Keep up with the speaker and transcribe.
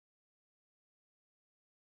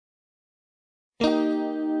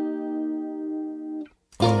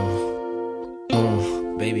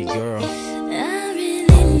baby girl.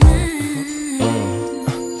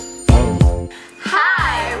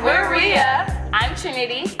 Hi, we're Rhea. I'm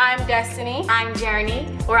Trinity. I'm Destiny. I'm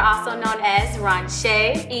Journey. We're also known as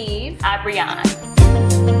Ronche, Eve, Brianna.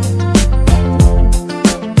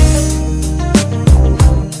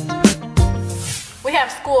 We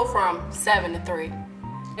have school from 7 to 3.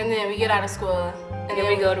 And then we get out of school. And then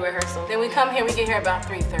we go to rehearsal. Then we come here, we get here about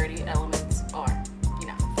 3:30, elements are,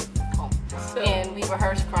 home. So, and we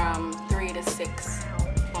rehearse from 3 to 6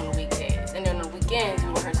 on the weekdays. And then on the weekends, we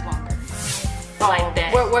rehearse longer. Like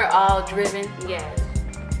that. We're all driven, yeah.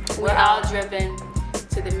 We're all driven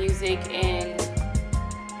to the music and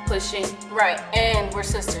pushing. Right, and we're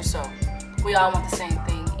sisters, so we all want the same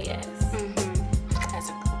thing. Yes. As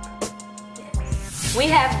a group. Yes. We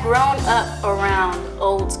have grown up around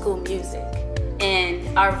old school music,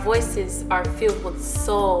 and our voices are filled with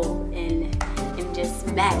soul and just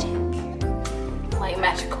magic. Like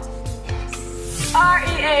magical. Yes.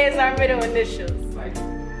 REA is our middle initials.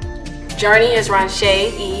 Journey is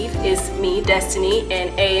Ronche, Eve is me, Destiny,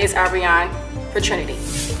 and A is Ariane for Trinity.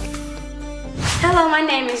 Hello, my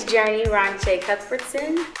name is Journey Ronche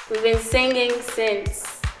Cuthbertson. We've been singing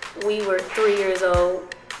since we were 3 years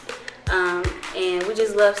old, and we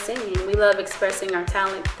just love singing. We love expressing our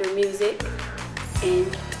talent through music, and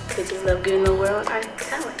we just love giving the world our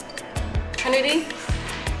talent. Trinity,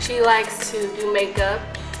 she likes to do makeup.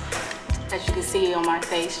 As you can see on my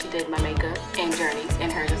face, she did my makeup, and Journey's,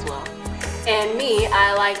 and hers as well. And me,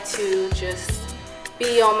 I like to just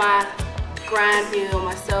be on my grind, be on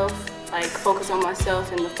myself, like focus on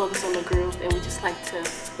myself and focus on the group, and we just like to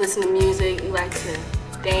listen to music, we like to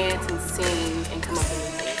dance and sing and come up with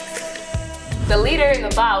new things. The leader and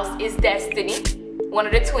the boss is Destiny, one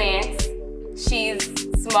of the twins. She's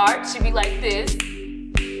smart, she be like this,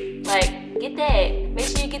 like, get that, make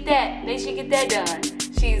sure you get that, make sure you get that done.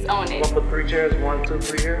 She's on it. We'll put 3 chairs, 1, 2,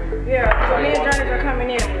 3 here. Yeah, so me and Johnny are coming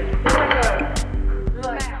in.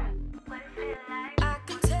 I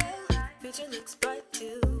can tell, future looks bright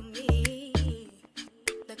to me.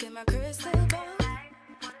 Look at my crystal ball,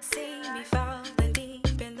 see me falling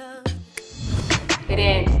deep in love. And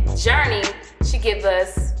then Journey, she give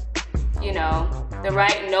us, the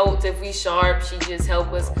right notes. If we sharp, she just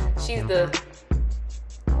help us. She's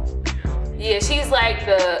she's like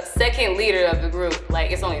the second leader of the group.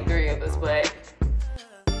 Like, it's only 3 of us, but.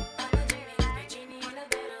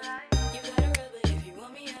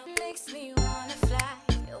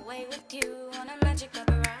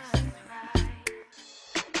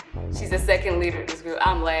 She's the second leader of this group.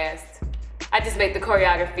 I'm last. I just make the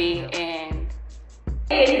choreography and.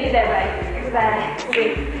 Yeah, you did that right.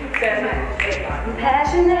 I'm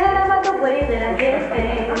passionate about the way that I get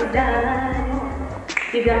things done.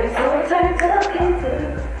 You got me so turned up into.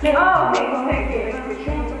 Okay,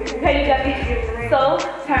 you got me so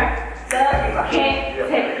turned up,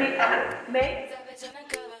 can't take it. Make.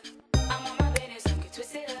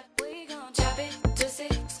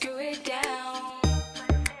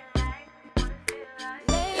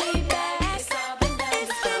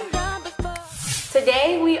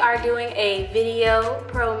 Today we are doing a video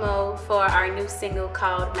promo for our new single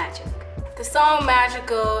called Magic. The song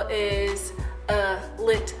Magical is a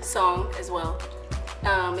lit song as well.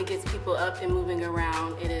 It gets people up and moving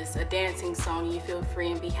around. It is a dancing song. You feel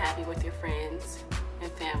free and be happy with your friends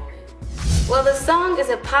and family. Well, the song is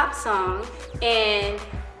a pop song, and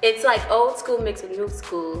it's like old school mixed with new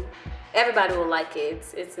school. Everybody will like it.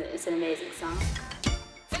 It's an amazing song.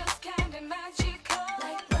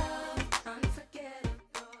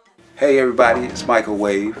 Hey everybody, it's Michael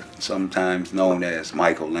Wave, sometimes known as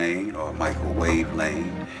Michael Lane or Michael Wave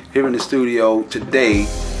Lane. Here in the studio today,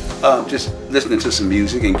 just listening to some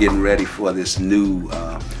music and getting ready for this new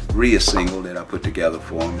Rhea single that I put together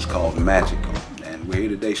for them. It's called Magical, and we're here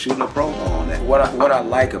today shooting a promo on that. What I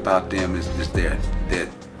like about them is their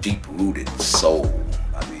deep-rooted soul.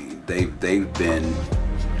 I mean, they've been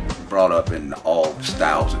brought up in all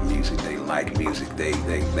styles of music. They like music. They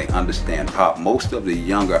understand pop. Most of the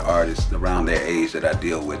younger artists around their age that I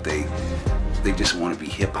deal with, they just want to be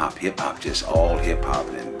hip hop, just all hip hop,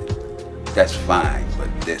 and that's fine. But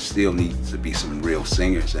there still needs to be some real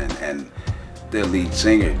singers, and their lead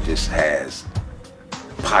singer just has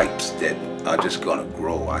pipes that are just gonna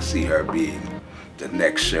grow. I see her being the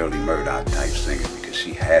next Shirley Murdoch type singer because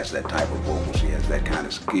she has that type of vocal. She has that kind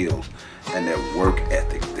of skills. And their work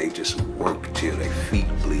ethic, they just work till their feet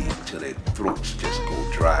bleed, till their throats just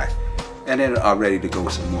go dry, and then are ready to go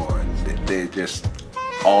some more. And they're just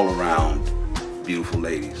all around beautiful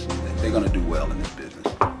ladies. They're gonna do well in this business.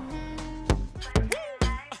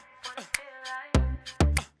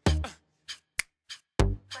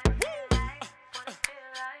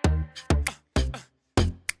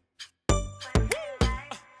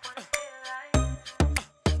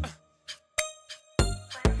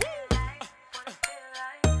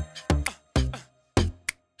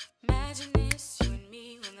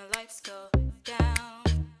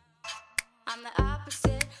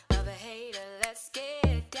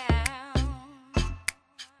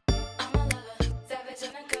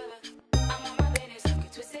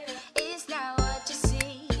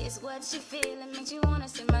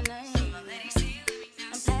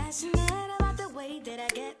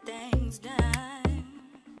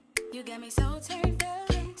 You got me so turned up,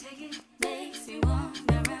 can't take it. Makes me wanna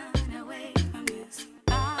run away from you.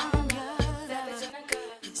 I'm your lover,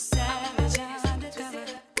 savage undercover.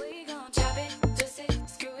 We gon' chop it, twist it,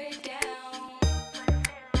 screw it down.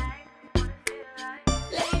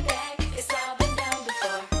 Lay back, it's all been done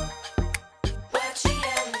before. What she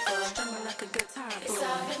yelling for? Strumming like a guitar. It's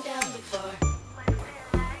all been done before.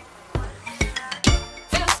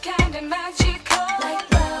 Feels kinda magical,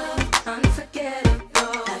 like love,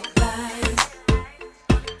 unforgettable, like life.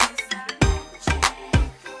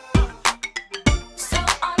 So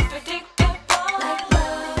unpredictable, like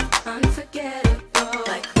love, unforgettable,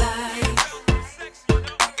 like life.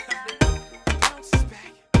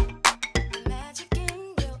 The magic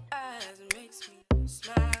in your eyes makes me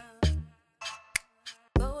smile.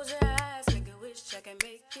 Close your eyes, make a wish, I can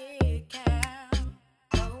make it count.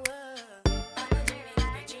 Oh, I'm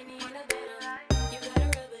a genie in a bottle. You gotta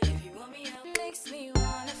rub it if you want me out. Makes me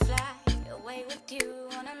wanna fly away with you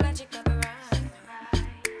on a magic carpet ride.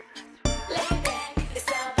 Lay back, it's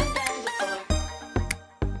all been done before.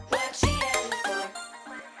 What she yelling for?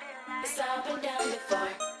 It's all been done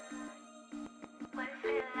before.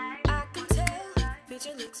 I can tell,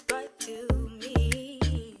 future looks bright to me.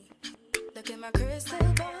 Look at my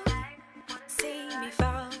crystal ball, see me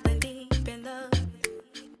falling deep in love.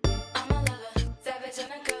 I'm a lover, savage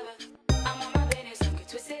undercover. I'm on my business, don't get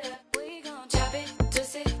twisted up. We gon' chop it,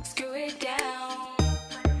 twist it, screw it down.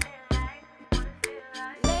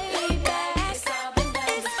 Lay back, it's all been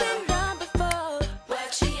done before.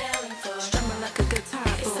 What she yelling for? Strumming like a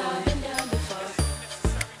guitar. It's all been done before.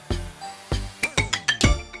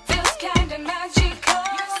 Feels kinda magical,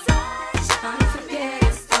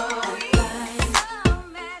 unforgettable, like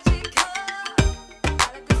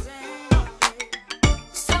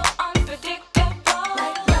so unpredictable,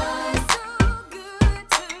 like love, so good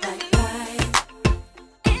to me.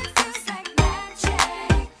 It feels like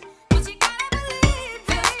magic, but you gotta believe it.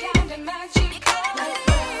 Feels kinda magical, like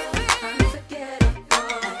love,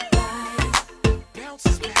 unforgettable, like life.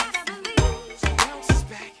 Bounces You back, gotta believe it. bounces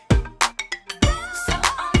back. So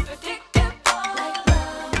unpredictable, like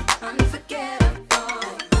love, unforgettable,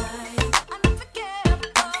 like life.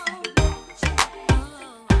 Unforgettable.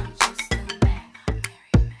 I'm just a man,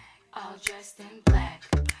 all dressed in black,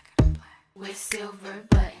 with silver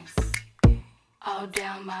buttons all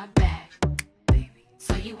down my back.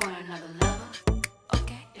 So you want another lover?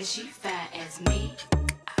 Okay. Is she fat as me?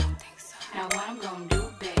 I don't think so. Now what I'm gonna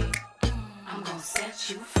do, babe? I'm gonna set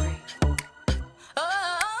you free.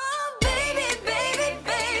 Oh, baby, baby,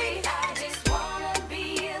 baby, I just wanna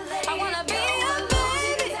be a lady. I wanna be a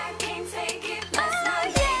lady. I can't take it. Let's not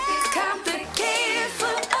make this complicated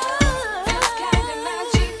for us. Feels kinda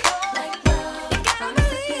magical, like love. You gotta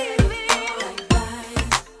believe me, like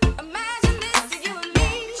life. Imagine this, you and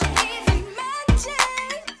me, even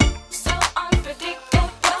magic. So unpredictable,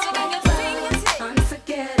 magic in your fingertips,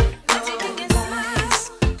 unforgettable, magic in your smile,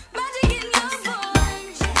 magic in your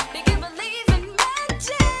voice. You can believe in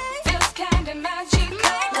magic. Feels kinda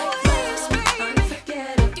magical, like love,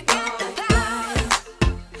 unforgettable. You got the power,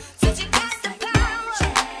 said you got the power.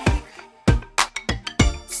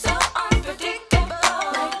 So unpredictable,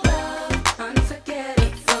 like love,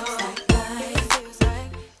 unforgettable, like life.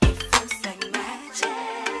 It feels like magic.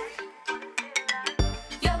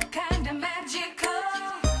 You're kinda magical,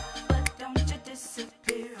 but don't you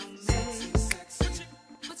disappear on me.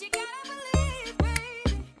 But you gotta believe,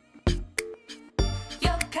 baby.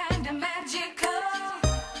 You're kinda magical,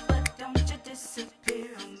 but don't you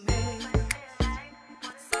disappear on me.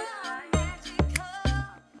 So magical.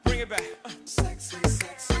 Bring it back. Sexy,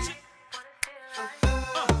 sexy.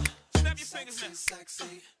 Snap your fingers now.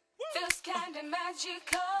 Sexy. Feels kinda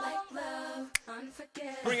magical, like love,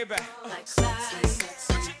 unforgettable. Bring it back. Like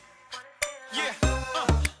life. Yeah.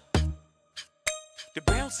 The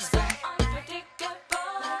bounce is back. Unpredictable.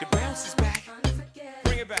 The bounce is back. Unforgettable.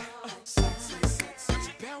 Bring it back. Sexy,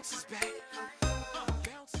 sexy. Bounce is back.